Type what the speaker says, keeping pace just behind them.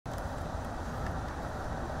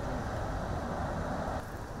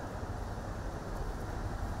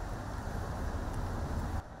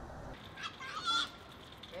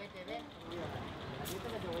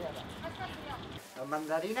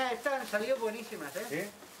mandarinas estas han salido buenísimas, ¿eh?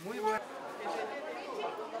 ¿Sí? Muy buenas.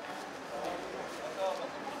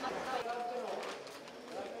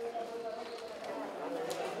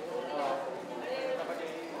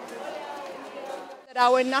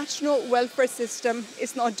 Our national welfare system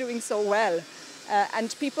is not doing so well,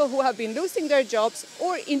 and people who have been losing their jobs,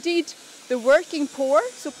 or indeed the working poor,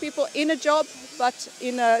 so people in a job but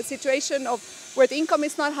in a situation of where the income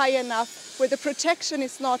is not high enough, where the protection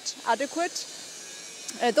is not adequate,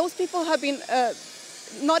 those people have been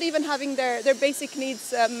not even having their basic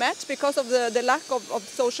needs met because of the lack of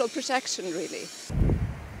social protection, really.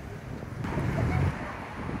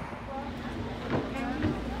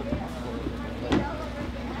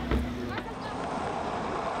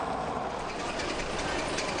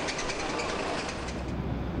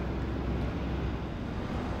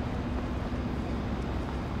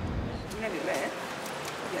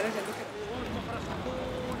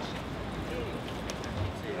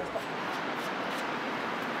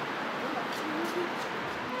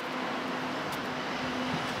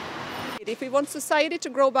 If we want society to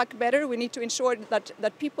grow back better, we need to ensure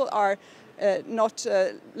that people are not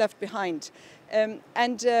left behind.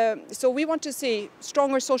 So we want to see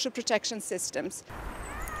stronger social protection systems.